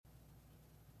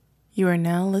You are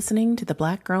now listening to the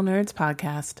Black Girl Nerds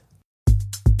podcast.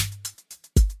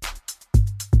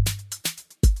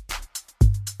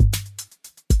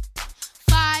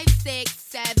 5, 6,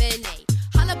 7, 8.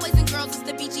 Holla boys and girls, it's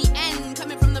the BGN.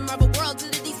 Coming from the Marvel world to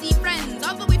the DC friends.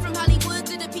 All the way from Hollywood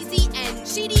to the PCN.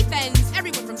 She defends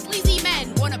everyone from sleazy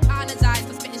men. Won't apologize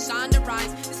for spitting Shonda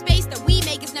rhymes. The space that we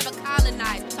make is never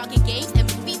colonized. We're talking games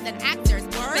and movies and actors.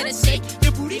 Better shake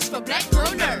your booties for Black Girl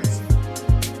Nerds.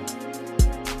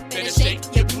 Better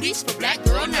shake your booties for Black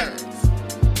Girl Nerds.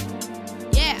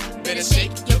 Yeah, better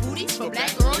shake your booties for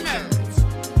Black Girl Nerds.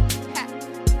 Ha.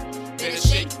 Better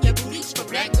shake your booties for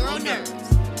Black Girl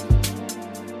Nerds.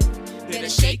 Better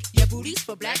shake your booties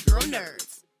for Black Girl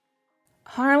Nerds.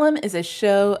 Harlem is a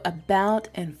show about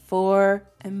and for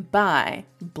and by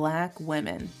Black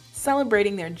women,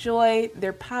 celebrating their joy,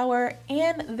 their power,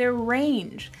 and their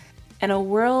range. In a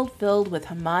world filled with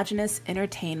homogenous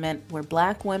entertainment where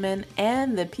Black women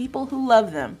and the people who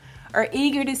love them are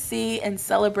eager to see and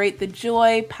celebrate the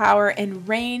joy, power, and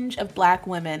range of Black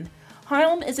women,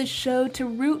 Harlem is a show to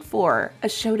root for, a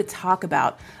show to talk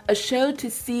about, a show to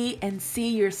see and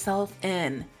see yourself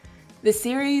in. The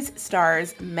series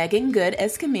stars Megan Good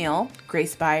as Camille,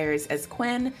 Grace Byers as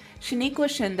Quinn, Shaniqua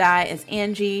Shindai as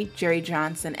Angie, Jerry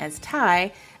Johnson as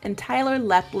Ty, and Tyler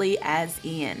Lepley as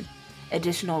Ian.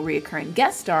 Additional recurring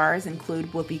guest stars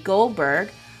include Whoopi Goldberg,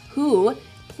 who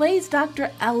plays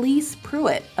Dr. Alice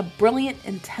Pruitt, a brilliant,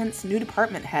 intense new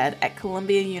department head at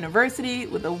Columbia University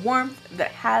with a warmth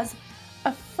that has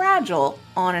a fragile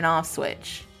on and off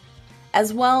switch,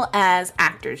 as well as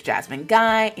actors Jasmine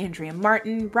Guy, Andrea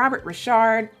Martin, Robert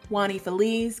Richard, Wani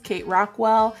Feliz, Kate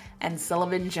Rockwell, and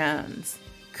Sullivan Jones.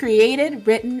 Created,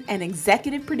 written, and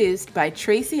executive produced by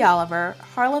Tracy Oliver,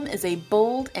 Harlem is a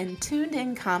bold and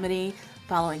tuned-in comedy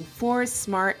following four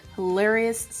smart,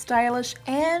 hilarious, stylish,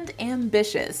 and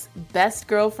ambitious best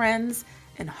girlfriends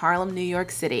in Harlem, New York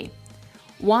City.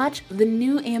 Watch the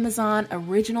new Amazon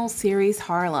original series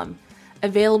Harlem,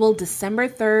 available December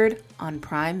 3rd on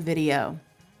Prime Video.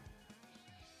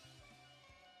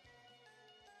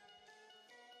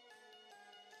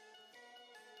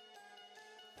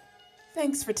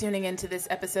 Thanks for tuning in to this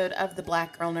episode of the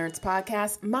Black Girl Nerds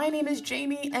podcast. My name is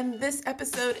Jamie, and this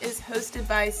episode is hosted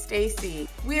by Stacy.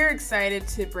 We are excited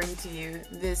to bring to you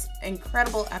this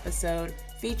incredible episode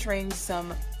featuring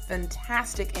some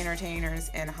fantastic entertainers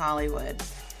in Hollywood.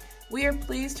 We are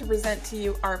pleased to present to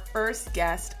you our first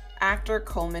guest, actor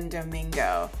Colman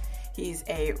Domingo. He's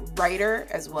a writer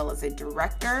as well as a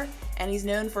director, and he's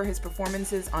known for his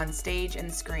performances on stage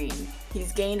and screen.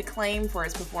 He's gained acclaim for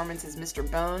his performance as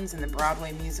Mr. Bones in the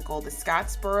Broadway musical The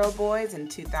Scottsboro Boys in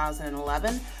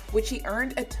 2011, which he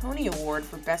earned a Tony Award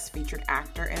for Best Featured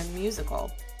Actor in a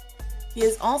Musical. He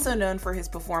is also known for his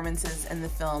performances in the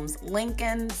films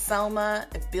Lincoln, Selma,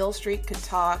 If Beale Street Could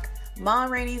Talk, Ma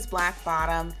Rainey's Black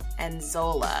Bottom, and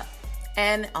Zola.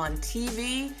 And on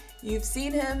TV, you've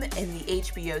seen him in the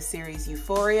HBO series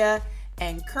Euphoria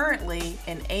and currently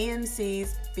in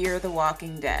AMC's Fear the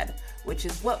Walking Dead, which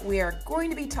is what we are going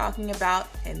to be talking about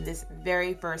in this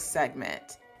very first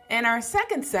segment. In our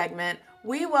second segment,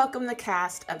 we welcome the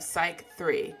cast of Psych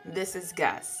 3, This Is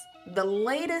Gus, the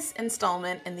latest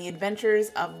installment in the adventures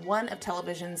of one of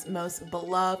television's most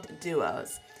beloved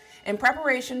duos. In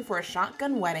preparation for a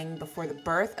shotgun wedding before the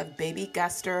birth of baby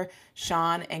Guster,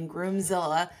 Sean, and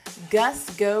Groomzilla, Gus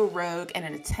go rogue in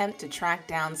an attempt to track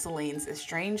down Celine's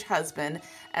estranged husband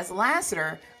as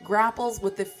Lassiter grapples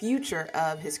with the future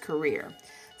of his career.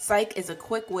 Psych is a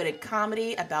quick-witted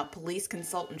comedy about police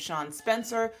consultant Sean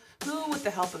Spencer, who, with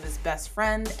the help of his best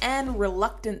friend and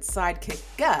reluctant sidekick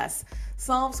Gus,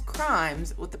 solves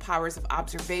crimes with the powers of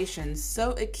observation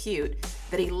so acute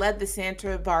that he led the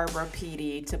Santa Barbara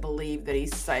PD to believe that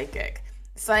he's psychic.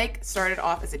 Psych started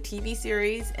off as a TV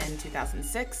series in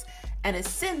 2006 and has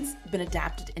since been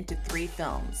adapted into 3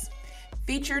 films.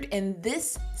 Featured in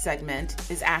this segment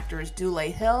is actors Dule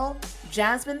Hill,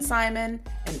 Jasmine Simon,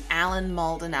 and Alan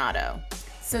Maldonado.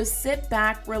 So sit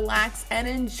back, relax, and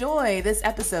enjoy this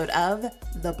episode of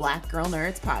the Black Girl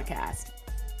Nerds podcast.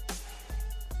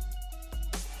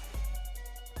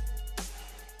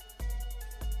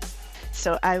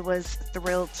 So I was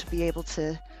thrilled to be able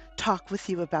to talk with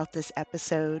you about this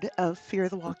episode of Fear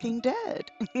the Walking Dead.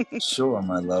 Sure,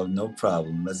 my love, no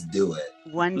problem. Let's do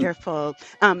it. Wonderful.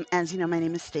 As you know, my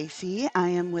name is Stacy. I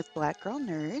am with Black Girl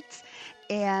Nerds,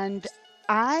 and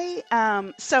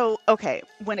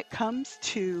when it comes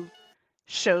to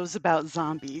shows about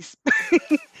zombies,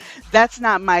 that's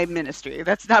not my ministry.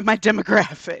 That's not my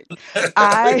demographic.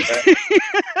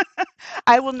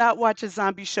 I will not watch a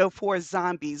zombie show for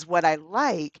zombies. What I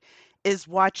like is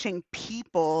watching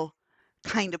people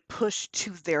kind of pushed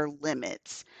to their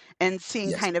limits and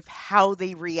seeing Yes. kind of how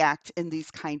they react in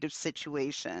these kind of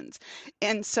situations.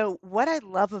 And so what I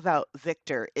love about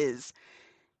Victor is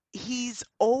he's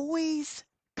always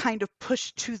kind of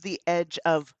pushed to the edge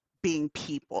of being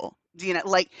people.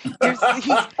 Like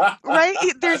he's right.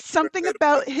 There's something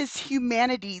about his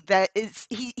humanity that is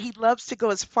he loves to go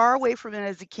as far away from it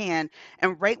as he can.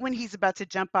 And right when he's about to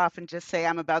jump off and just say,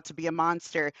 I'm about to be a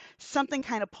monster, something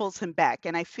kind of pulls him back.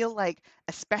 And I feel like,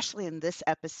 especially in this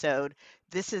episode,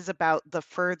 this is about the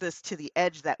furthest to the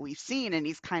edge that we've seen, and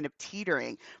he's kind of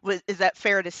teetering. Is that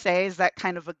fair to say? Is that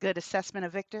kind of a good assessment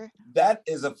of Victor? That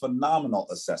is a phenomenal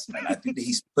assessment. I think that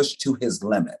he's pushed to his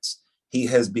limits. He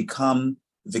has become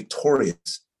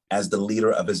victorious as the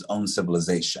leader of his own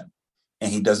civilization,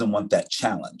 and he doesn't want that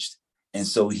challenged. And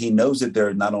so he knows that there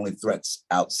are not only threats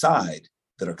outside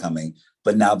that are coming,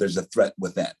 but now there's a threat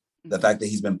within. The fact that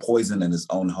he's been poisoned in his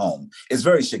own home is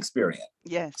very Shakespearean.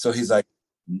 Yes. So he's like,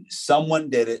 someone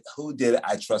did it. Who did it?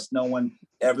 I trust no one.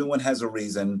 Everyone has a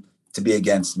reason to be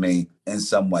against me in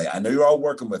some way. I know you're all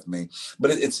working with me,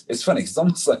 but it's funny. It's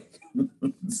almost like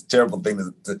it's a terrible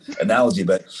thing to analogy,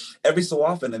 but every so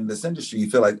often in this industry, you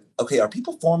feel like, okay, are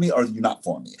people for me or are you not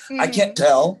for me? I can't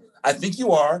tell. I think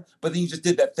you are, but then you just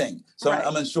did that thing, so right.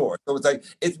 I'm unsure. So it's like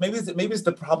maybe it's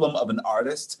the problem of an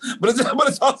artist, but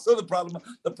it's also the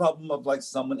problem of like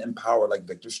someone in power like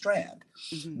Victor Strand,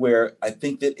 where I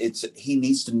think that he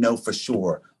needs to know for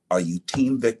sure: are you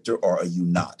Team Victor or are you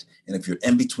not? And if you're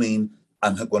in between,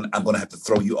 I'm going to have to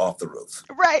throw you off the roof.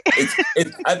 Right.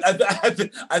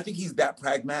 I think he's that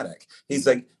pragmatic. He's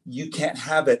like, you can't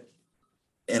have it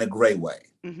in a gray way.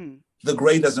 The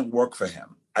gray doesn't work for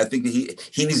him. I think that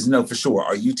he needs to know for sure: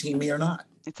 are you Team me or not?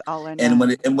 It's all or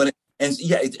nothing.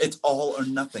 It's all or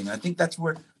nothing. I think that's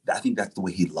the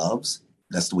way he loves.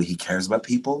 That's the way he cares about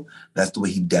people. That's the way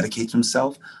he dedicates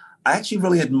himself. I actually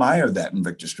really admire that in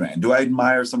Victor Strand. Do I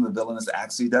admire some of the villainous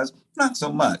acts he does? Not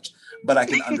so much, but I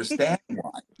can understand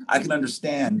why. I can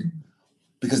understand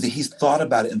because he's thought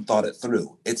about it and thought it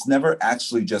through. It's never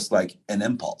actually just like an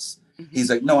impulse.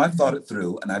 He's like, no, I've thought it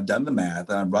through and I've done the math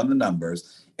and I've run the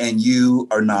numbers, and you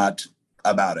are not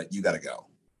about it. You got to go.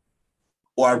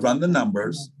 Or I've run the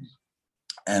numbers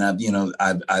and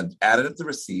I've added up the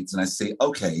receipts and I say,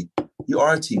 okay, you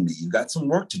are a team me. You've got some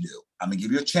work to do. I'm gonna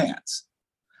give you a chance.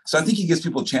 So I think he gives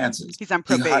people chances. He's on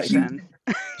probation.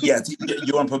 Yes,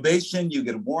 you're on probation. You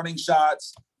get warning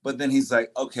shots, but then he's like,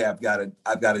 okay, I've got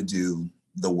to do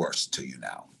the worst to you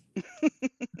now.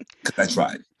 I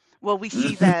tried. Well, we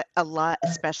see that a lot,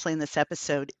 especially in this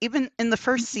episode. Even in the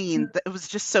first scene, it was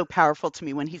just so powerful to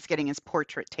me when he's getting his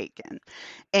portrait taken.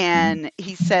 And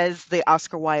he says the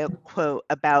Oscar Wilde quote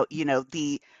about,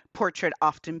 the portrait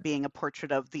often being a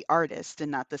portrait of the artist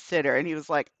and not the sitter. And he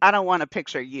was like, I don't want to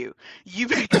picture you. You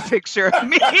make a picture of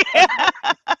me.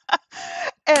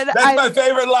 And that's my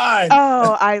favorite line.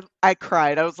 Oh, I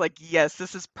cried. I was like, yes,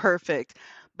 this is perfect.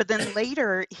 But then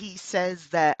later he says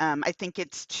that I think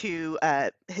it's to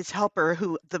his helper,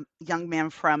 the young man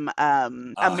from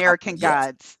American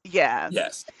Gods. Yeah.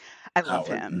 Yes. I love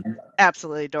him.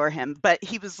 Absolutely adore him. But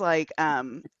he was like,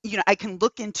 I can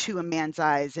look into a man's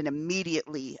eyes and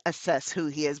immediately assess who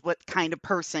he is, what kind of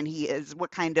person he is,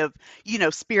 what kind of,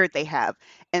 spirit they have.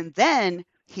 And then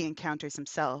he encounters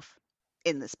himself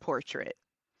in this portrait.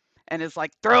 And is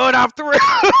like, throw it off the roof.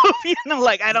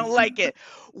 Like, I don't like it.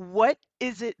 What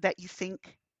is it that you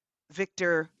think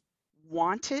Victor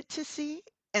wanted to see?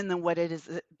 And then what it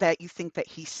is that you think that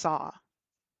he saw?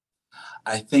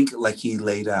 I think, like he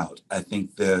laid out, I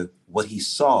think what he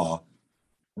saw,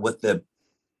 what the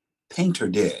painter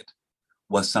did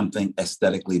was something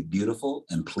aesthetically beautiful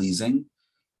and pleasing.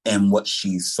 And what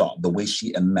she saw, the way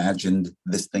she imagined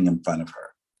this thing in front of her.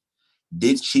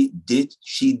 Did she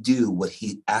do what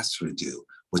he asked her to do,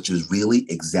 which was really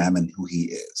examine who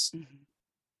he is?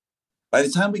 By the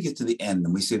time we get to the end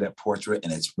and we see that portrait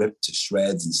and it's ripped to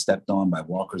shreds and stepped on by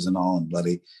walkers and all and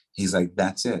bloody, he's like,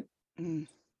 that's it.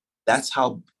 That's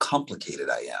how complicated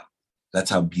I am. That's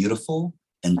how beautiful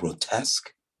and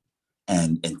grotesque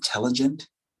and intelligent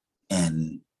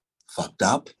and fucked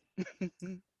up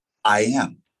I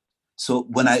am. So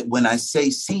when I say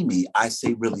see me, I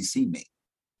say really see me.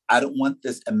 I don't want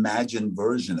this imagined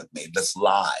version of me, this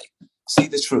lie. See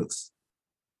the truth.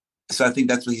 So I think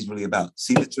that's what he's really about.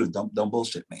 See the truth. Don't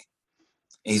bullshit me.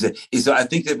 And so I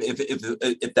think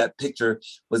if that picture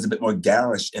was a bit more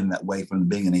garish in that way from the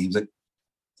beginning, he was like,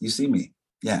 you see me.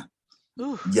 Yeah.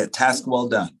 Ooh. Yeah. Task well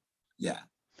done. Yeah.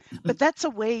 But that's a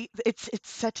way, it's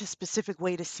such a specific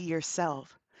way to see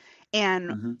yourself.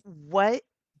 And what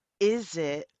is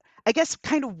it? I guess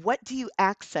kind of what do you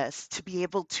access to be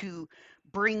able to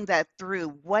bring that through.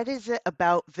 What is it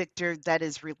about Victor that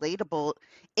is relatable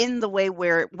in the way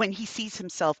where when he sees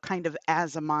himself kind of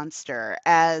as a monster,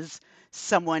 as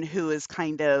someone who is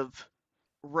kind of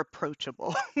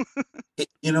reproachable?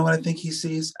 You know what I think he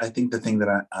sees? I think the thing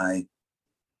that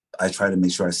I try to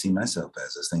make sure I see myself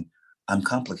as this thing. I'm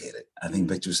complicated. I think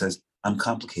Victor says, I'm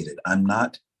complicated.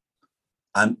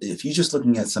 If you're just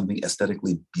looking at something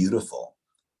aesthetically beautiful,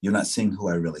 you're not seeing who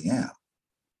I really am.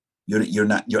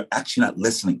 You're actually not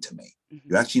listening to me.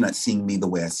 You're actually not seeing me the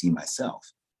way I see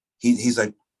myself. He's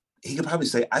like, he could probably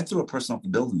say, I threw a person off the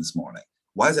building this morning.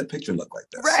 Why does that picture look like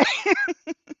this?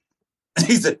 Right.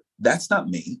 He said, that's not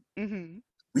me. Mm-hmm.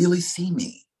 Really see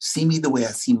me the way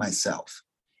I see myself.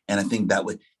 And I think that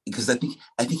would, because I think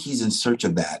he's in search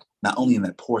of that, not only in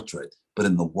that portrait, but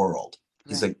in the world.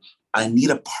 He's like, I need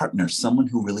a partner, someone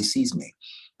who really sees me.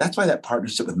 That's why that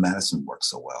partnership with Madison works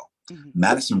so well.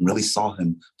 Madison really saw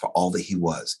him for all that he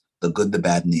was, the good, the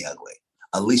bad, and the ugly.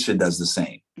 Alicia does the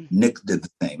same. Nick did the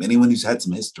same. Anyone who's had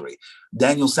some history.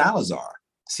 Daniel Salazar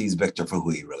sees Victor for who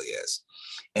he really is.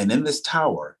 And in this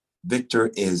tower,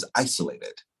 Victor is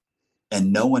isolated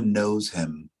and no one knows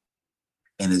him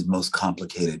in his most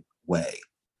complicated way.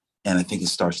 And I think it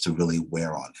starts to really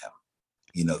wear on him.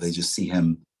 You know, they just see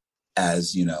him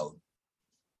as, you know,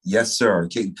 yes, sir.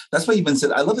 That's why he even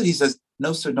said, I love that he says,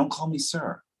 no, sir, don't call me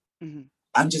sir.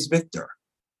 I'm just Victor.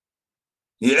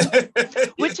 Yeah.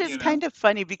 Which is kind of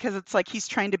funny because it's like he's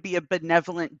trying to be a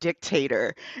benevolent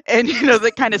dictator. And, you know,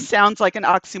 that kind of sounds like an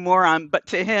oxymoron. But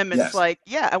to him, it's like,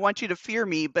 yeah, I want you to fear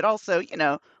me. But also, you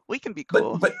know, we can be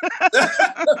cool. But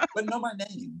know my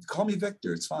name. Call me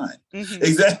Victor. It's fine.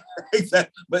 Exactly.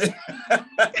 But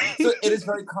so it is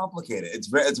very complicated.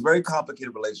 It's a very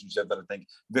complicated relationship that I think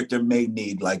Victor may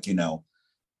need, like, you know,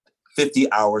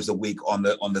 50 hours a week on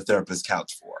the therapist's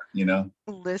couch for, you know?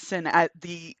 Listen, at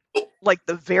the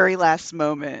very last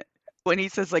moment when he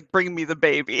says, like, bring me the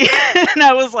baby. And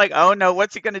I was like, oh no,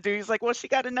 what's he gonna do? He's like, well, she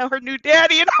got to know her new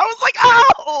daddy. And I was like,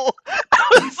 oh,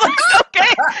 I was like,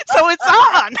 okay, so it's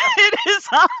on. It is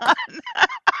on.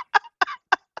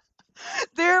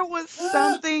 There was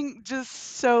something just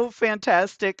so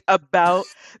fantastic about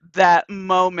that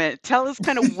moment. Tell us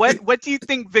kind of what do you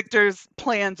think Victor's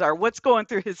plans are? What's going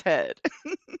through his head?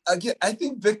 Again, I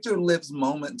think Victor lives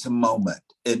moment to moment.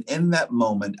 And in that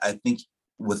moment, I think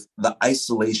with the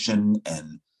isolation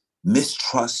and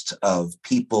mistrust of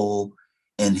people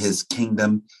in his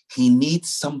kingdom, he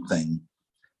needs something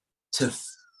to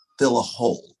fill a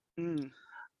hole.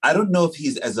 I don't know if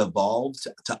he's as evolved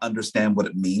to understand what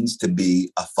it means to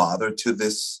be a father to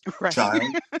this child.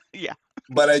 Yeah.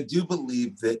 But I do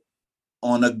believe that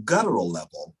on a guttural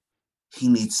level, he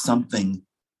needs something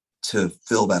to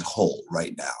fill that hole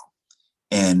right now.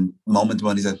 And moment to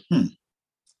moment, he said,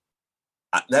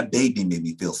 that baby made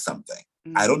me feel something.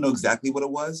 I don't know exactly what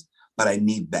it was, but I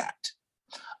need that.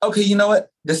 Okay, you know what?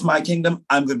 This is my kingdom.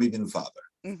 I'm going to be the new father.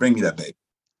 Bring me that baby.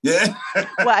 Yeah.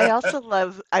 Well, I also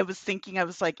I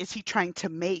was like, is he trying to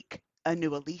make a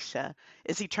new Alicia?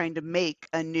 Is he trying to make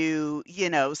a new, you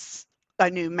know,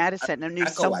 a new Madison, a new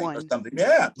someone? Or something.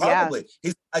 Yeah, probably.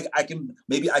 Yeah. I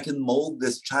can mold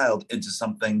this child into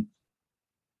something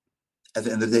at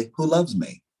the end of the day who loves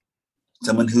me.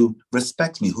 Someone who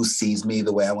respects me, who sees me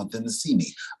the way I want them to see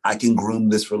me. I can groom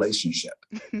this relationship.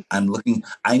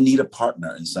 I need a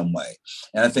partner in some way.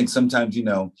 And I think sometimes, you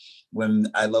know,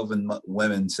 when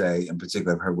women say, in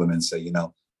particular, I've heard women say, you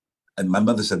know, and my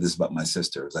mother said this about my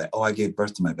sister. It's like, oh, I gave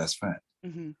birth to my best friend.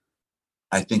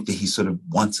 I think that he sort of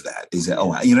wants that. He said,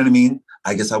 oh, you know what I mean?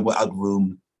 I guess I'll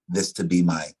groom this to be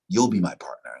you'll be my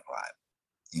partner in crime,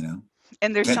 you know?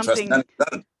 And there's Can't something... trust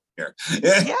none here.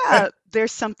 Yeah,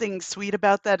 there's something sweet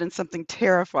about that and something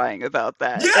terrifying about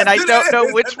that. Yes, and I don't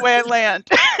know which way I land.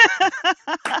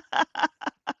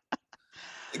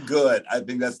 Good. I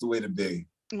think that's the way to be.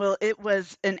 Well, it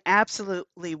was an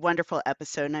absolutely wonderful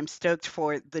episode, and I'm stoked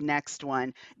for the next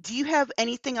one. Do you have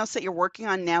anything else that you're working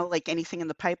on now, like anything in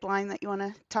the pipeline that you want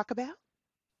to talk about?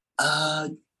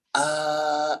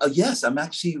 Yes, I'm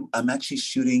actually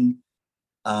shooting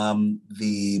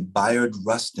the Bayard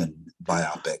Rustin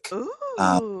biopic.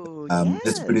 Ooh, yes.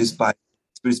 It's produced by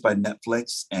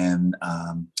Netflix and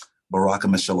Barack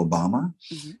and Michelle Obama,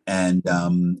 and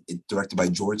it's directed by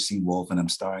George C. Wolfe, and I'm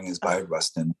starring as Bayard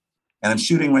Rustin. And I'm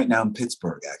shooting right now in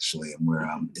Pittsburgh, actually,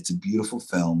 and it's a beautiful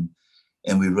film,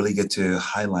 and we really get to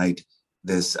highlight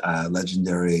this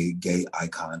legendary gay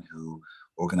icon who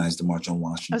organized the March on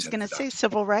Washington. I was going to say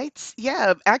civil rights.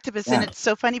 Yeah, activist. Yeah. And it's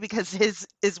so funny because his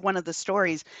is one of the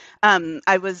stories.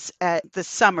 I was at the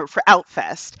summer for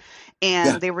Outfest,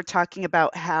 and they were talking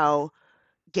about how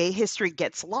gay history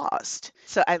gets lost.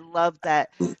 So I love that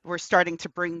we're starting to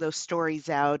bring those stories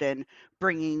out and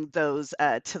bringing those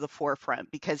to the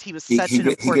forefront, because he was such an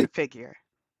important figure.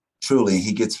 Truly,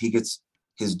 he gets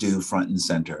his due front and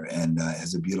center, and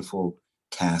has a beautiful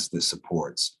cast that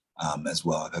supports as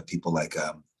well. I've had people like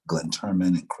Glenn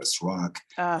Turman and Chris Rock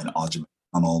and Audrey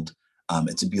McDonald.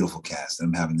 It's a beautiful cast, and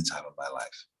I'm having the time of my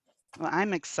life. Well,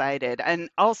 I'm excited. And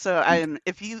also,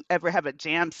 if you ever have a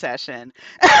jam session,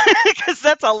 because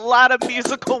that's a lot of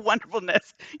musical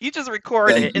wonderfulness, you just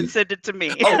record it and send it to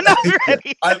me. And I'm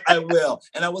ready. I will.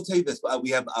 And I will tell you this, we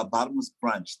have Bottomless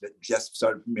Brunch that just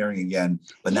started premiering again,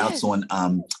 but now it's on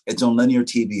linear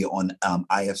TV on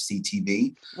IFC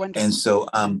TV. Wonderful. And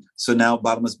so now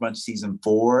Bottomless Brunch season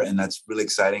 4, and that's really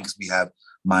exciting because we have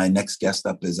my next guest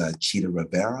up is Cheetah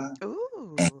Rivera.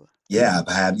 Ooh. And yeah,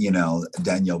 I've had,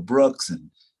 Danielle Brooks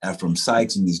and from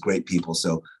Psych and these great people.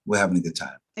 So we're having a good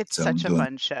time. It's such a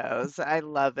fun show. I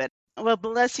love it. Well,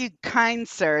 bless you, kind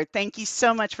sir. Thank you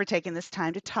so much for taking this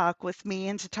time to talk with me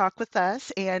and to talk with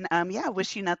us. And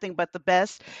wish you nothing but the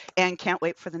best, and can't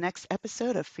wait for the next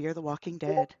episode of Fear the Walking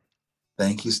Dead.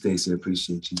 Thank you, Stacey. I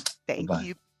appreciate you. Thank Bye-bye.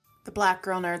 you. The Black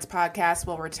Girl Nerds podcast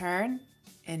will return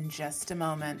in just a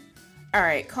moment. All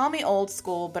right, call me old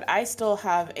school, but I still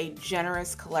have a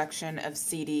generous collection of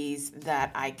CDs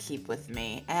that I keep with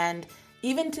me. And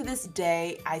even to this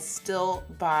day, I still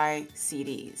buy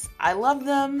CDs. I love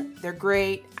them. They're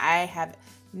great. I have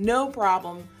no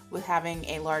problem with having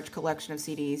a large collection of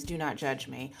CDs. Do not judge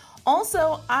me.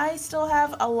 Also, I still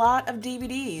have a lot of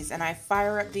DVDs, and I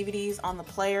fire up DVDs on the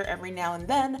player every now and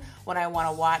then when I want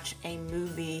to watch a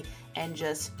movie and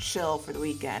just chill for the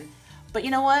weekend. But you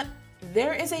know what?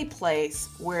 There is a place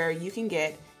where you can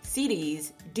get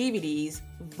CDs, DVDs,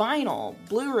 vinyl,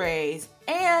 Blu-rays,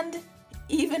 and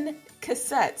even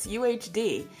cassettes,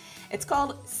 UHD. It's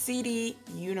called CD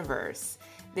Universe.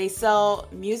 They sell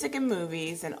music and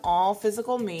movies and all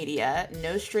physical media,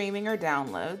 no streaming or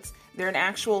downloads. They're an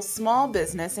actual small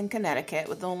business in Connecticut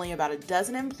with only about a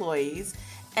dozen employees,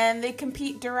 and they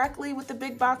compete directly with the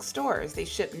big box stores. They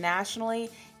ship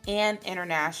nationally and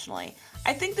internationally.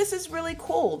 I think this is really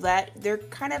cool that they're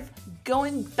kind of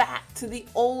going back to the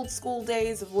old school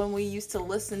days of when we used to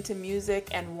listen to music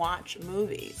and watch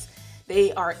movies.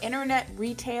 They are internet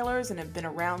retailers and have been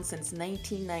around since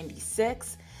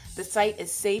 1996. The site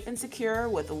is safe and secure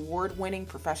with award-winning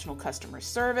professional customer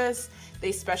service.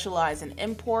 They specialize in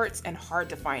imports and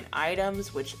hard-to-find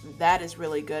items, which that is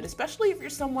really good, especially if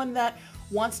you're someone that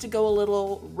wants to go a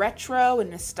little retro and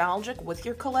nostalgic with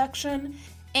your collection.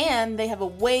 And they have a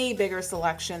way bigger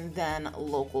selection than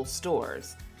local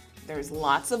stores. There's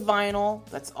lots of vinyl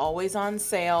that's always on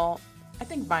sale. I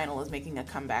think vinyl is making a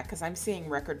comeback because I'm seeing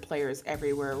record players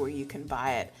everywhere where you can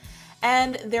buy it.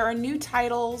 And there are new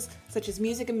titles such as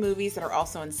music and movies that are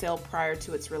also on sale prior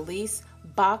to its release,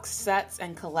 box sets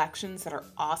and collections that are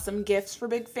awesome gifts for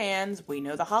big fans. We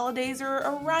know the holidays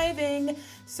are arriving,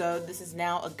 so this is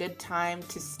now a good time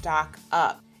to stock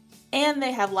up. And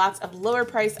they have lots of lower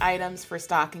price items for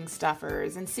stocking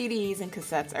stuffers, and CDs and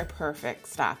cassettes are perfect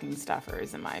stocking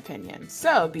stuffers in my opinion.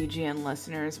 So BGN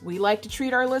listeners, we like to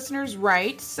treat our listeners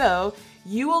right, so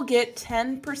you will get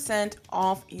 10%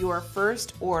 off your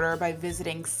first order by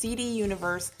visiting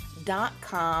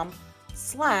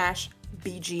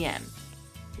cduniverse.com/BGN.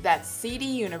 That's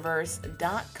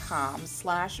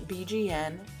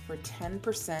cduniverse.com/BGN for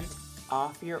 10%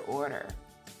 off your order.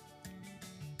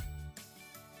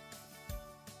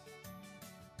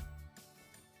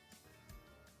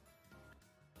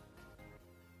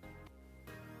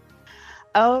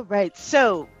 All right,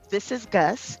 so this is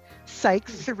Gus, Psych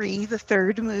 3, the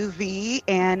third movie,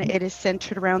 and it is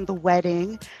centered around the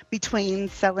wedding between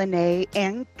Selene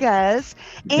and Gus,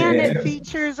 and it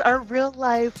features our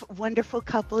real-life wonderful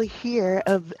couple here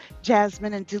of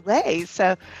Jasmine and Dulé.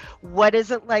 So what is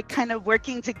it like kind of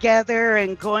working together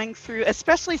and going through,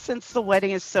 especially since the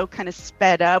wedding is so kind of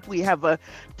sped up? We have a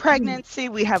pregnancy,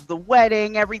 we have the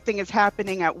wedding, everything is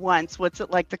happening at once. What's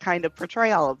it like to kind of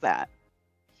portray all of that?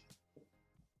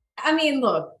 I mean,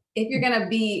 look, if you're going to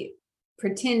be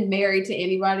pretend married to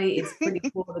anybody, it's pretty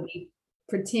cool to be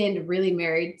pretend really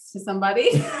married to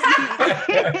somebody. You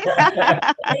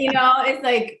know, it's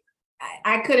like,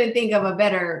 I couldn't think of a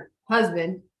better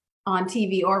husband on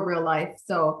TV or real life.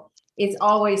 So it's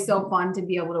always so fun to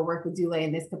be able to work with Dulé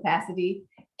in this capacity.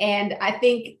 And I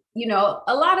think, you know,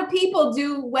 a lot of people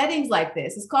do weddings like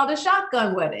this. It's called a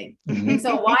shotgun wedding. Mm-hmm.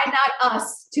 So why not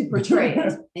us to portray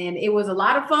it? And it was a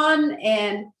lot of fun,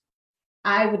 and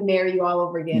I would marry you all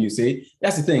over again. You see,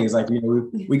 that's the thing. Is like, you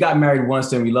know, we got married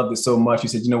once and we loved it so much. We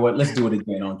said, you know what, let's do it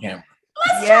again on camera.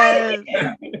 Let's try it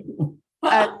again.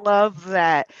 I love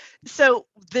that. So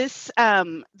this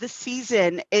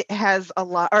season, it has a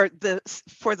lot, or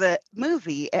for the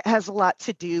movie, it has a lot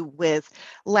to do with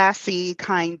Lassie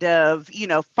kind of,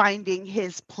 finding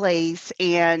his place.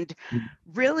 And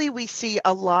really, we see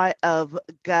a lot of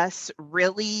Gus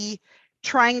really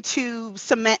trying to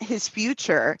cement his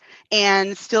future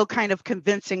and still kind of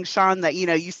convincing Sean that,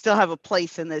 you still have a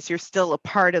place in this, you're still a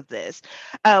part of this.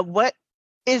 What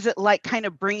is it like kind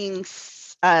of bringing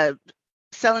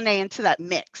Selene into that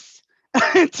mix,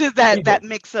 to that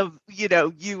mix of, you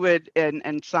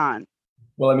and Sean?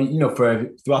 Well, I mean, for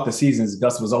throughout the seasons,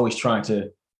 Gus was always trying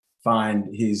to find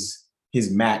his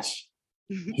match,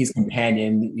 his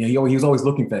companion. He was always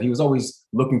looking for that. He was always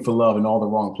looking for love in all the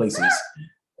wrong places.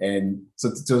 And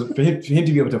so for him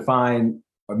to be able to find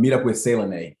or meet up with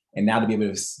Selene, and now to be able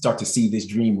to start to see this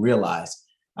dream realized,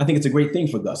 I think it's a great thing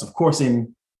for Gus. Of course,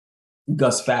 in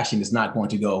Gus fashion, it's not going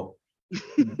to go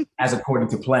as according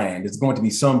to plan. There's going to be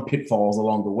some pitfalls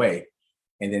along the way.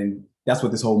 And then that's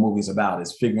what this whole movie is about,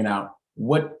 is figuring out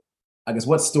what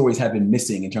stories have been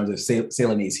missing in terms of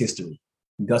Selene's history.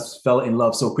 Gus fell in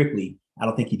love so quickly, I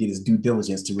don't think he did his due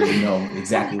diligence to really know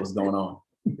exactly what's going on.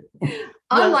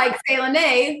 Unlike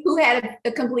Selene, who had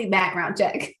a complete background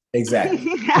check. Exactly.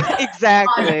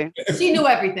 Exactly. She knew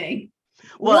everything.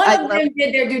 Well, One of them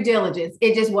did their due diligence.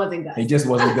 It just wasn't Gus. It just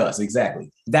wasn't Gus.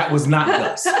 Exactly. That was not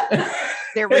Gus.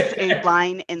 There was a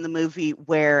line in the movie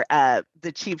where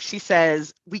the chief, she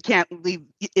says, "We can't leave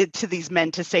it to these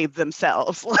men to save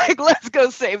themselves. Like, let's go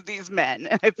save these men."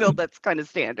 And I feel that's kind of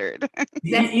standard.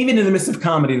 Even in the midst of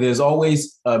comedy, there's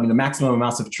always the maximum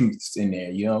amounts of truths in there,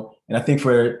 And I think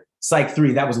for Psych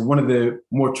 3, that was one of the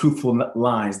more truthful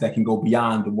lines that can go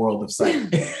beyond the world of Psych.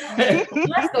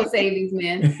 Let's go save these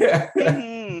men.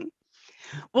 Mm-hmm.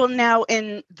 Well, now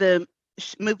in the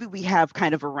movie, we have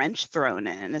kind of a wrench thrown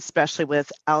in, especially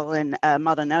with Alan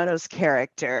Maldonado's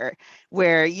character,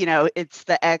 where, it's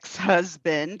the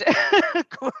ex-husband,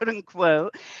 quote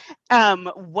unquote.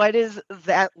 What is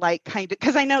that like, kind of?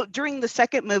 Because I know during the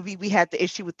second movie, we had the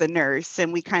issue with the nurse,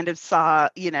 and we kind of saw,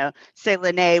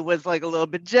 Selene was like a little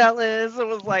bit jealous. It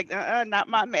was like, not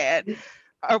my man.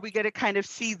 Are we going to kind of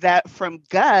see that from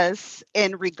Gus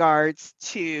in regards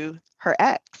to her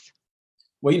ex?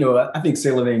 Well, I think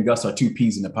Selene and Gus are two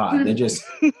peas in a pod. They're just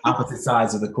opposite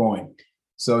sides of the coin.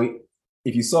 So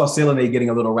if you saw Selene getting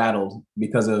a little rattled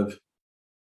because of,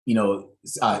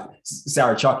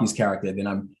 Sarah Chalke's character, then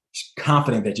I'm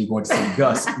confident that you're going to see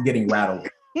Gus getting rattled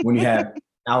when you have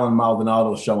Alan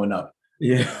Maldonado showing up.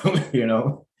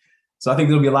 So I think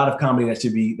there'll be a lot of comedy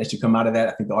that should come out of that.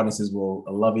 I think the audiences will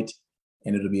love it,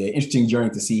 and it'll be an interesting journey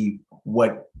to see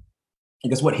what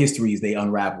histories they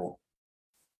unravel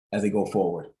as they go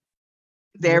forward.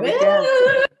 There we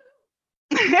go.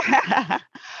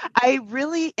 I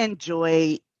really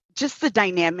enjoy just the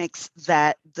dynamics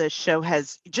that the show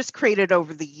has just created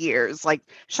over the years. Like,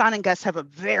 Sean and Gus have a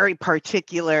very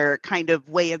particular kind of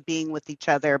way of being with each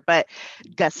other, but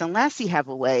Gus and Lassie have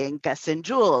a way, and Gus and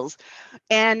Jules.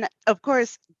 And of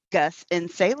course, Gus and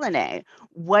Selene.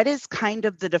 What is kind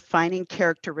of the defining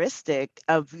characteristic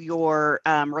of your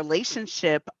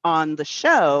relationship on the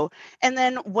show? And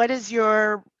then what is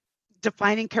your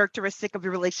defining characteristic of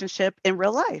your relationship in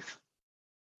real life?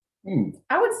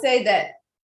 I would say that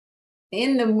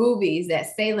in the movies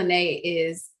that Selene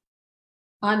is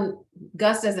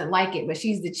Gus doesn't like it, but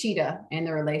she's the cheetah in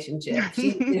the relationship. She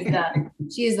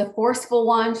is the forceful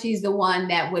one. She's the one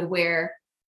that would wear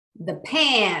the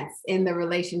pants in the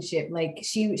relationship. Like,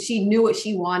 she knew what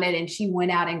she wanted, and she went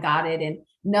out and got it, and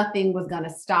nothing was going to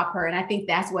stop her. And I think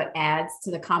that's what adds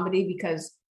to the comedy,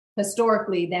 because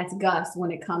historically that's Gus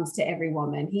when it comes to every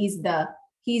woman. He's the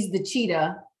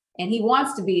cheetah, and he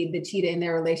wants to be the cheetah in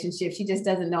their relationship. She just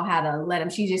doesn't know how to let him.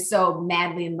 She's just so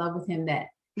madly in love with him that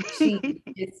she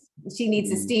needs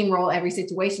to steamroll every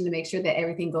situation to make sure that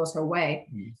everything goes her way.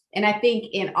 And I think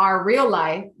in our real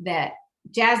life that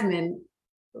Jasmine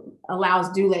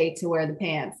allows Dule to wear the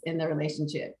pants in the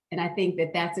relationship. And I think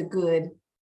that that's a good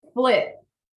flip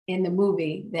in the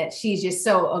movie, that she's just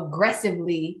so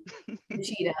aggressively the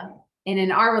cheetah. And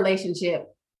in our relationship,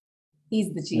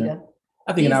 he's the cheetah.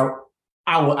 I think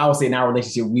I would say in our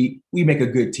relationship, we make a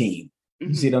good team.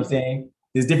 You see what I'm saying?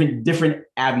 There's different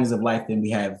avenues of life, and we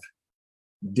have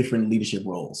different leadership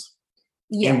roles.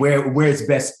 Yes. And where it's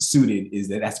best suited is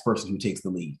that's the person who takes the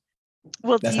lead.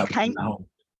 Well, that's how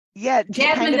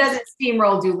Jasmine doesn't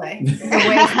steamroll Dule the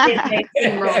way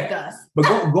steamroll Gus.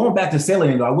 But going back to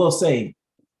Selene, though, I will say,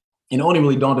 and it only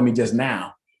really dawned on me just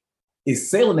now, is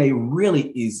Selene really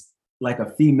is like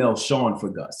a female Sean for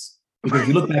Gus. Because if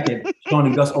you look back at Sean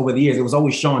and Gus over the years, it was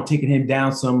always Sean taking him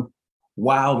down some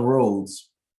wild roads.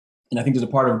 And I think there's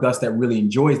a part of Gus that really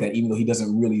enjoys that, even though he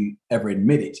doesn't really ever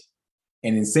admit it.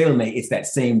 And in Sailor Nay, it's that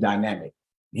same dynamic.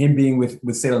 Him being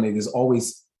with Sailor Nay,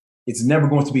 it's never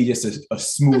going to be just a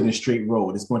smooth and straight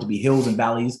road. It's going to be hills and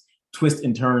valleys, twists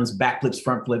and turns, back flips,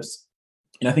 front flips.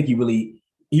 And I think he really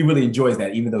enjoys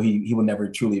that, even though he will never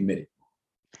truly admit it.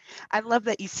 I love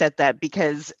that you said that,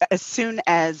 because as soon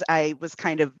as I was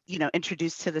kind of,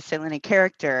 introduced to the Selene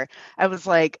character, I was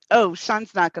like, oh,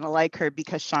 Sean's not going to like her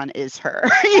because Sean is her.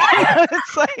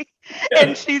 It's like,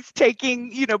 and she's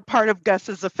taking, part of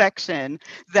Gus's affection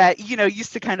that,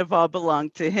 used to kind of all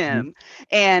belong to him. Mm-hmm.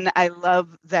 And I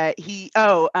love that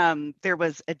there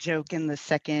was a joke in the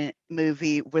second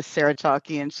movie with Sarah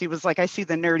talking, and she was like, I see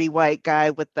the nerdy white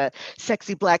guy with the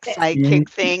sexy black sidekick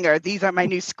thing, or these are my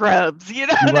new scrubs,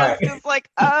 and I was just like,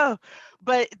 oh,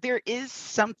 but there is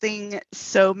something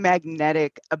so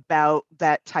magnetic about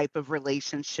that type of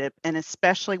relationship. And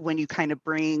especially when you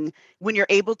when you're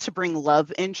able to bring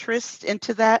love interest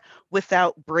into that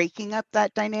without breaking up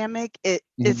that dynamic, it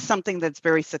is something that's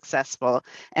very successful.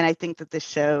 And I think that this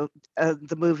show,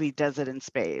 the movie, does it in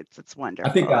spades. It's wonderful.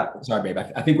 I think, sorry, babe.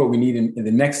 I think what we need in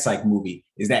the next Psych movie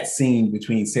is that scene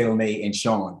between Selene and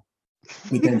Sean,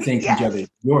 with them saying to each other,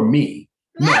 "You're me."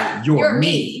 No, you're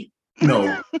me.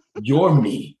 No, you're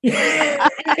me. I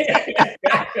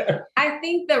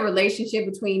think the relationship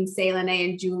between Selene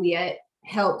and Juliet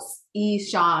helps ease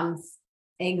Sean's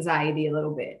anxiety a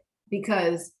little bit,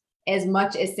 because as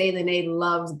much as Selene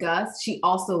loves Gus, she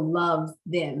also loves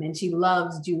them, and she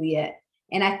loves Juliet.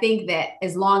 And I think that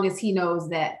as long as he knows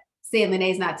that Selene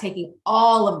is not taking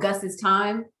all of Gus's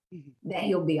time, that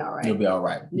he'll be all right. He'll be all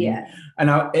right. Yeah. And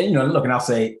I'll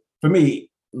say, for me,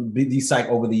 these Psych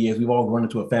over the years, we've all grown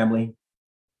into a family.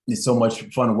 It's so much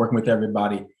fun working with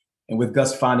everybody. And with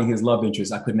Gus finding his love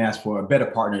interest, I couldn't ask for a better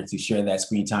partner to share that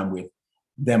screen time with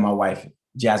than my wife,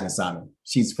 Jasmine Simon.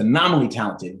 She's phenomenally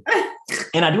talented.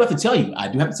 And I do have to tell you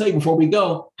before we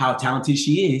go how talented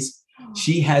she is.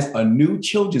 She has a new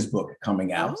children's book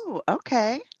coming out. Oh,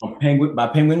 okay. By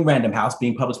Penguin Random House,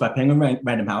 being published by Penguin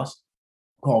Random House,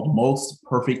 called Most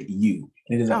Perfect You.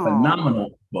 And it is a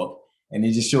phenomenal book. And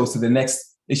it just shows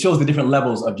the different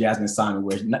levels of Jasmine Simon,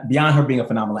 where beyond her being a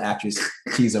phenomenal actress,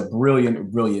 she's a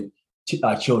brilliant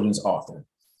children's author.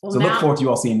 Well, so look forward to you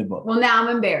all seeing the book. Well, now I'm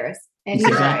embarrassed. And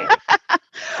he's right.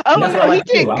 Oh, no, he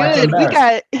did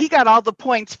good. He got all the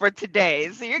points for today,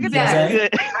 so you're gonna do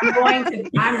good.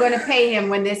 I'm going to pay him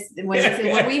when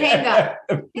we hang up.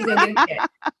 He's going to get it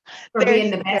for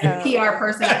being the best PR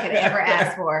person I could ever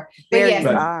ask for. But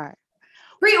yes,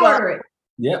 pre-order it.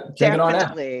 Yep, check it on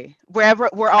out. Wherever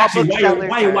we're all booksellers.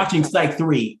 While you're watching Psych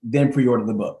 3, then pre-order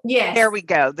the book. Yes. There we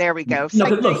go. No,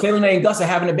 look, Selene and Gus are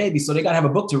having a baby, so they gotta have a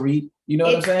book to read. You know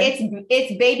what I'm saying?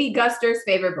 It's baby Guster's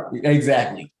favorite book.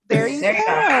 Exactly. There you go.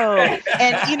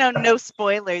 And no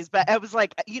spoilers, but I was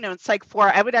like, in Psych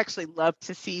 4, I would actually love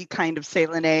to see kind of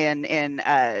Selene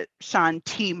and Sean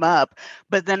team up.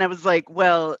 But then I was like,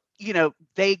 well,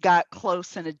 they got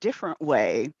close in a different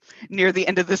way near the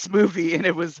end of this movie, and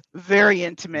it was very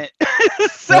intimate.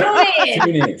 So,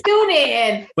 tune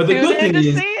in. But the good thing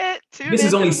is, this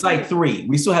is only Psych 3.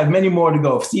 We still have many more to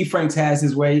go. If Steve Franks has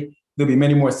his way, there'll be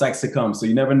many more Psychs to come. So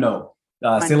you never know.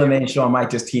 Selene and Sean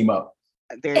might just team up.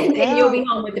 And you'll be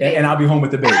home with the baby. And I'll be home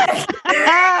with the baby.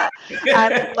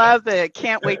 I love it.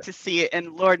 Can't wait to see it.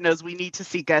 And Lord knows we need to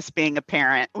see Gus being a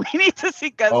parent. We need to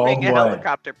see Gus being a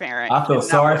helicopter parent. I feel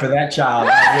sorry for that child.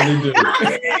 I really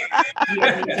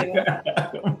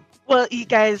do. Well, you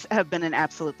guys have been an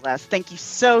absolute blast. Thank you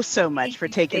so much for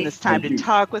taking this time to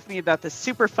talk with me about this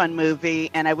super fun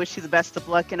movie. And I wish you the best of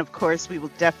luck. And of course, we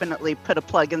will definitely put a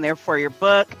plug in there for your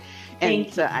book. And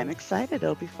I'm excited.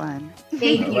 It'll be fun.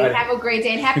 Thank you. Right. Have a great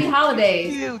day and happy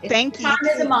holidays. Thank you. Time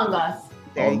is among us.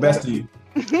 All the best to you.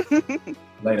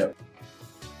 Later.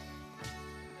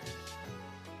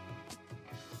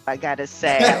 I gotta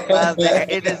say, I love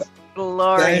it. It is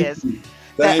glorious.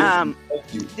 Thank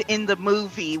you. In the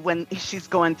movie, when she's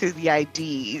going through the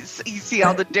IDs, you see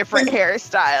all the different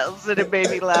hairstyles, and it made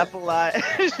me laugh a lot.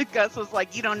 Gus was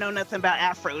like, "You don't know nothing about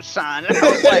Afro, Sean." And I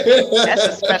was like, "That's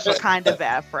a special kind of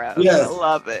Afro." Yes. I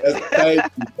love it.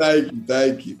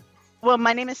 Thank you. Well,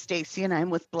 my name is Stacy, and I'm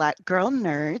with Black Girl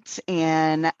Nerds,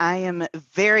 and I am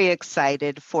very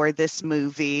excited for this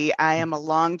movie. I am a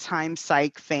longtime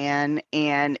Psych fan,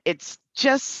 and it's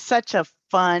just such a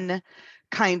fun,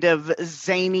 kind of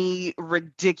zany,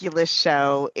 ridiculous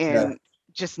show, and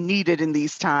just needed in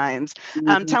these times.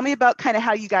 Tell me about kind of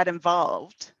how you got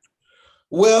involved.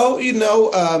 Well,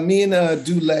 me and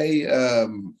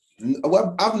Dule,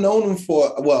 I've known him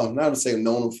for, not to say I've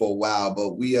known him for a while,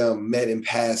 but we met in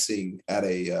passing at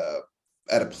a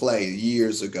at a play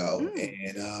years ago,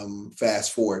 Mm. and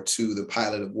fast forward to the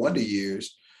pilot of Wonder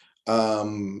Years, Oh,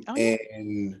 yeah.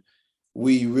 and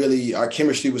our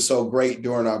chemistry was so great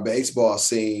during our baseball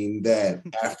scene that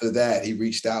after that he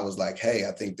reached out, was like, hey,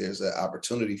 I think there's an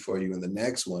opportunity for you in the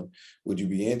next one. Would you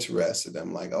be interested?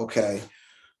 I'm like, okay.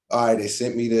 All right, they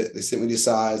sent me the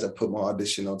size. I put my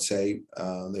audition on tape.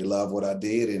 They love what I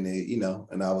did, and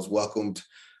and I was welcomed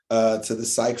to the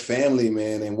Psych family,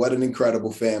 man. And what an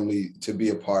incredible family to be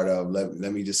a part of.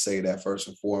 Let me just say that first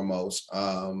and foremost.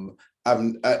 I've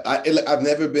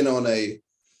never been on a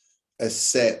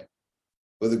set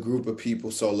with a group of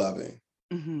people so loving.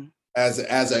 Mm-hmm. As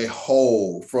a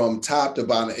whole, from top to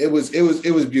bottom. It was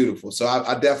beautiful. So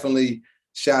I definitely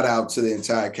shout out to the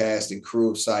entire cast and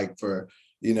crew of Psych for,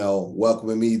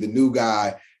 welcoming me, the new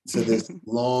guy, to this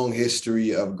long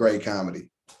history of great comedy.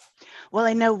 Well,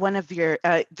 I know one of the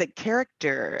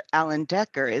character, Alan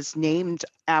Decker, is named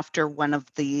after one of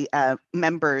the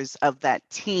members of that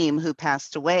team who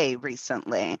passed away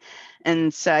recently.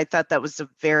 And so I thought that was a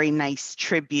very nice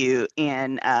tribute.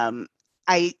 And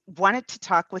I wanted to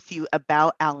talk with you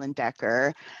about Alan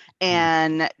Decker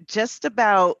and just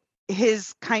about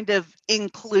his kind of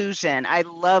inclusion. I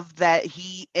love that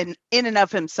he in and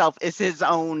of himself is his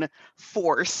own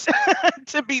force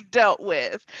to be dealt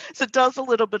with. So tell us a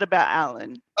little bit about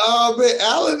Alan. Oh man,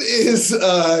 Alan is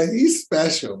he's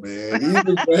special,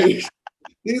 man.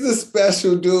 He's a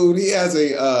special dude. He has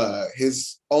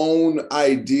his own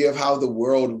idea of how the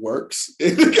world works.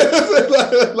 like,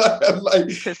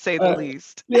 To say the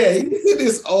least. Yeah, he's in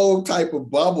his own type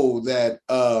of bubble that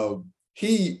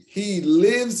he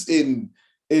lives in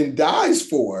and dies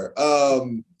for.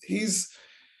 He's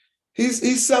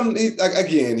something,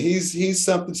 he's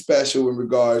something special in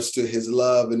regards to his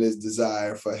love and his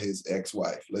desire for his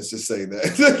ex-wife. Let's just say that.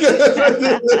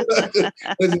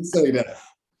 Let's just say that.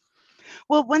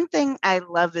 Well, one thing I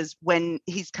love is when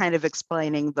he's kind of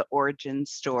explaining the origin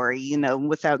story,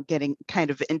 without getting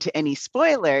kind of into any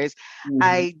spoilers. Mm-hmm.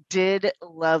 I did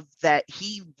love that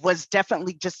he was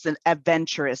definitely just an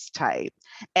adventurous type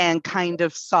and kind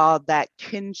of saw that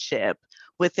kinship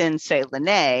within, say,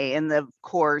 Lene. And of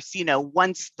course,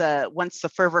 once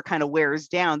the fervor kind of wears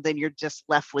down, then you're just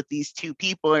left with these two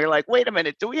people. And you're like, wait a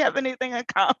minute, do we have anything in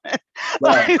common?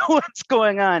 Right. Like, what's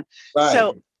going on? Right.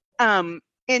 So,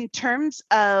 in terms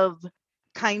of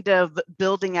kind of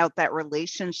building out that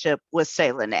relationship with,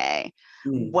 say, Lene,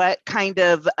 what kind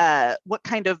of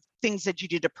things did you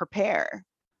do to prepare?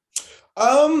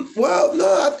 Well,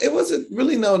 no, it wasn't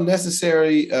really no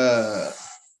necessary,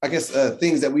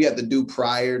 things that we had to do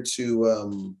prior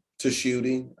to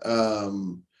shooting.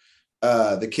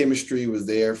 The chemistry was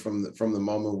there from the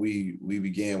moment we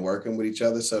began working with each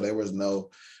other. So there was no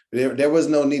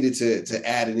needed to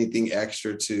add anything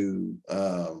extra to,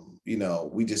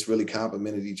 we just really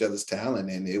complimented each other's talent,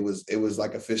 and it was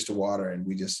like a fish to water, and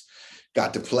we just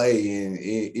got to play. And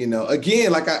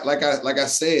again, like I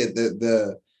said,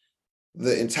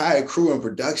 the entire crew and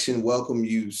production welcome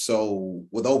you so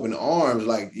with open arms.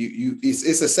 Like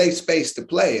it's a safe space to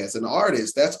play. As an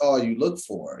artist, that's all you look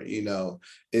for,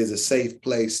 is a safe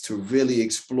place to really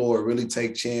explore, really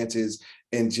take chances,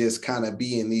 and just kind of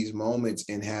be in these moments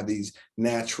and have these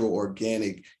natural,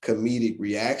 organic, comedic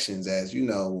reactions. As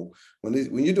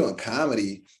when you're doing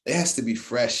comedy, it has to be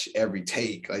fresh every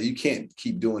take. Like, you can't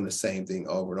keep doing the same thing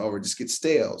over and over; it just gets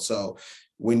stale. So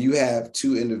when you have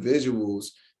two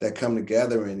individuals that come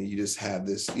together and you just have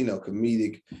this,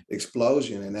 comedic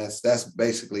explosion, and that's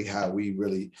basically how we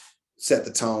really set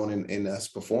the tone in us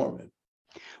performing.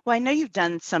 Well, I know you've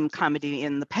done some comedy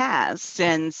in the past,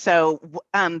 and so,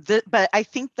 but I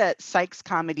think that Psych's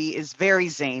comedy is very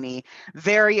zany,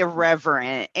 very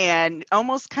irreverent, and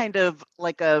almost kind of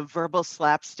like a verbal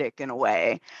slapstick in a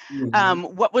way.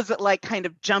 Mm-hmm. What was it like kind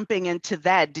of jumping into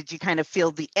that? Did you kind of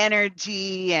feel the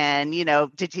energy, and,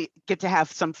 did you get to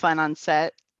have some fun on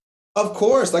set? Of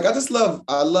course. Like, I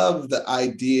love the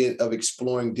idea of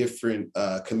exploring different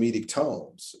comedic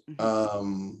tones.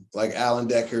 Mm-hmm. Like, Alan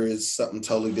Decker is something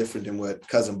totally different than what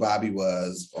Cousin Bobby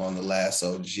was on The Last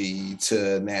OG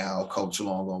to now Coach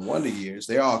Long on Wonder Years.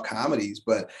 They're all comedies,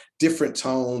 but different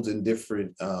tones and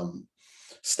different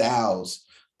styles.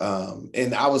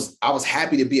 And I was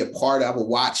happy to be a part of. I would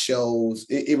watch shows.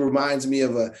 It reminds me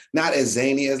of not as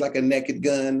zany as like a Naked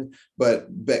Gun, but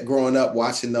growing up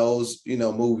watching those,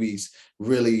 movies, I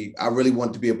really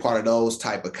wanted to be a part of those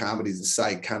type of comedies. And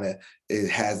Psych it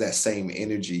has that same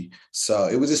energy. So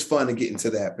it was just fun to get into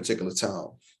that particular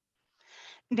tone.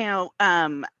 Now,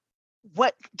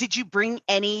 what did you bring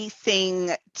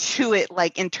anything to it,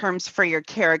 like in terms for your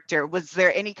character? Was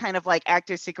there any kind of like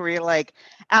actor secret where you're like,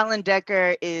 Alan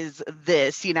Decker is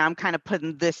this, I'm kind of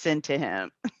putting this into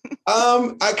him?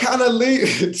 I kind of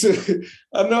lean to,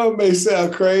 I know it may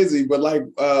sound crazy, but like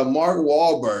Mark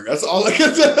Wahlberg, that's all I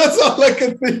can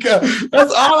think of.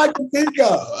 That's all I can think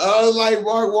of. I was like,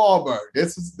 Mark Wahlberg.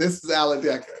 This is Alan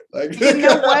Decker. Like, you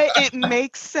know what? It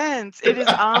makes sense. It is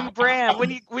on brand.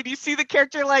 When you see the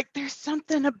character, like, there's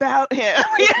something about him.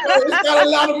 It's got a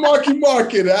lot of Marky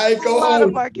Mark in it. I ain't go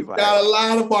home. Got a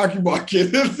lot of Marky Mark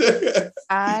in it.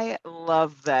 I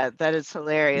love that. That is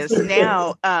hilarious.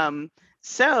 Now,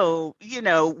 so,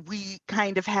 we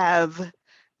kind of have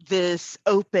this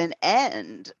open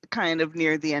end kind of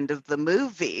near the end of the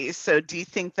movie. So do you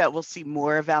think that we'll see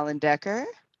more of Alan Decker?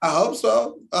 I hope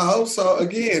so.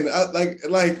 Again,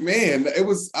 man, it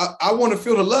was, I want to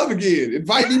feel the love again.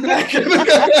 Invite me back. I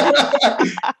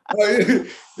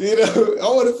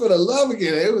want to feel the love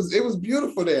again. It was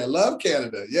beautiful there. Love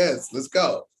Canada. Yes, let's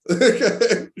go.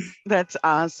 That's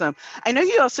awesome. I know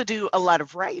you also do a lot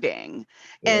of writing.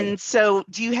 Yeah. And so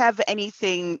do you have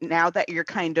anything now that you're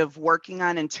kind of working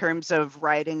on in terms of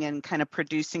writing and kind of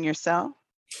producing yourself?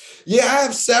 Yeah, I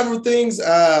have several things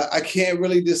I can't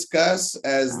really discuss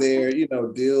as they're,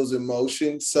 deals in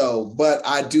motion. So, but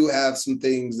I do have some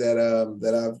things that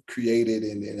I've created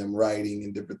and I'm writing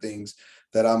and different things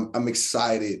that I'm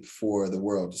excited for the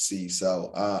world to see.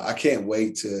 So I can't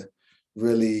wait to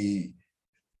really,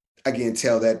 again,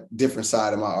 tell that different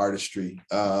side of my artistry.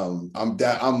 I'm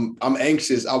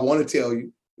anxious. I want to tell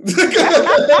you.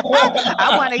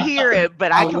 I want to hear it,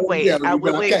 but I can wait. I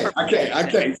will wait. I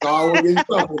can't. So I won't get in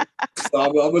trouble. So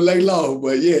I'm gonna lay low.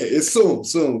 But yeah, it's soon.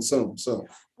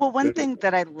 Well, one thing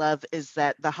that I love is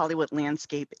that the Hollywood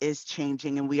landscape is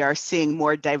changing and we are seeing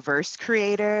more diverse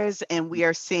creators and we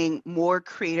are seeing more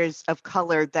creators of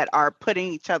color that are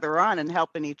putting each other on and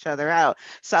helping each other out.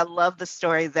 So I love the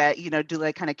story that,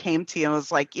 Dule kind of came to you and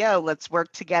was like, yo, let's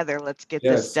work together. Let's get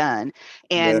this done.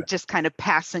 And just kind of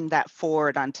passing that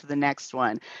forward onto the next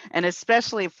one. And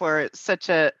especially for such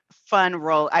a fun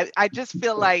role. I just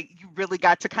feel like you really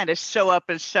got to kind of show up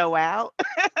and show out.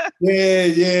 Yeah.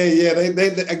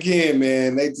 They again,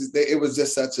 man, it was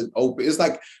just such an open, it's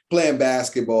like playing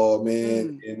basketball,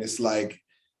 man. And it's like,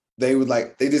 they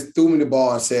just threw me the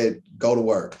ball and said, go to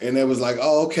work. And it was like,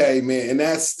 oh, okay, man. And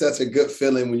that's such a good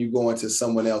feeling when you go into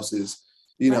someone else's,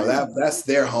 that's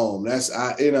their home.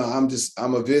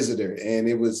 I'm a visitor. And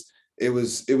it was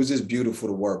just beautiful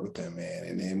to work with them,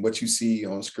 man. And what you see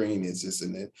on screen is just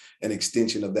an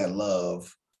extension of that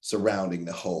love surrounding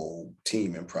the whole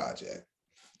team and project.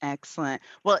 Excellent.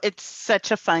 Well, it's such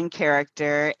a fun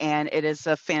character and it is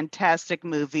a fantastic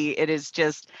movie. It is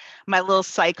just, my little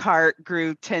Psych heart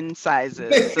grew 10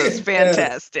 sizes. So it's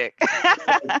fantastic.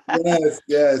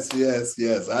 Yes.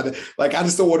 I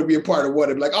just don't want to be a part of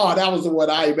what I'm like, oh, that was the one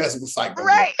I ain't messing with Psych.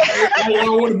 Right. I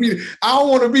don't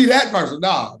want to be that person.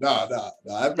 No.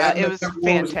 It was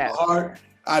fantastic.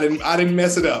 I didn't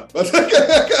mess it up.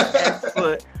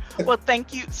 Excellent. Well,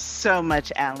 thank you so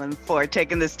much, Alan, for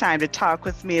taking this time to talk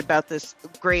with me about this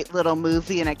great little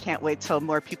movie. And I can't wait till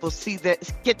more people see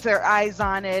that, get their eyes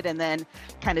on it, and then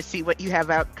kind of see what you have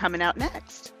coming out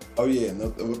next. Oh, yeah. No,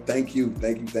 thank you.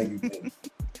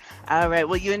 All right.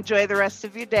 Well, you enjoy the rest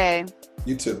of your day.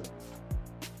 You too.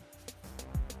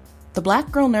 The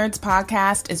Black Girl Nerds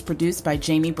podcast is produced by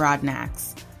Jamie Broadnax.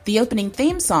 The opening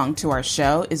theme song to our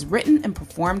show is written and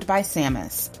performed by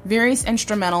Samus. Various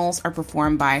instrumentals are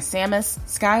performed by Samus,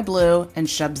 Sky Blue, and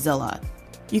Shubzilla.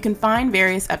 You can find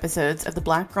various episodes of the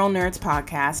Black Girl Nerds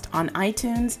podcast on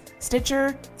iTunes,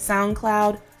 Stitcher,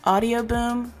 SoundCloud, Audio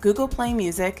Boom, Google Play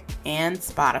Music, and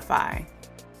Spotify.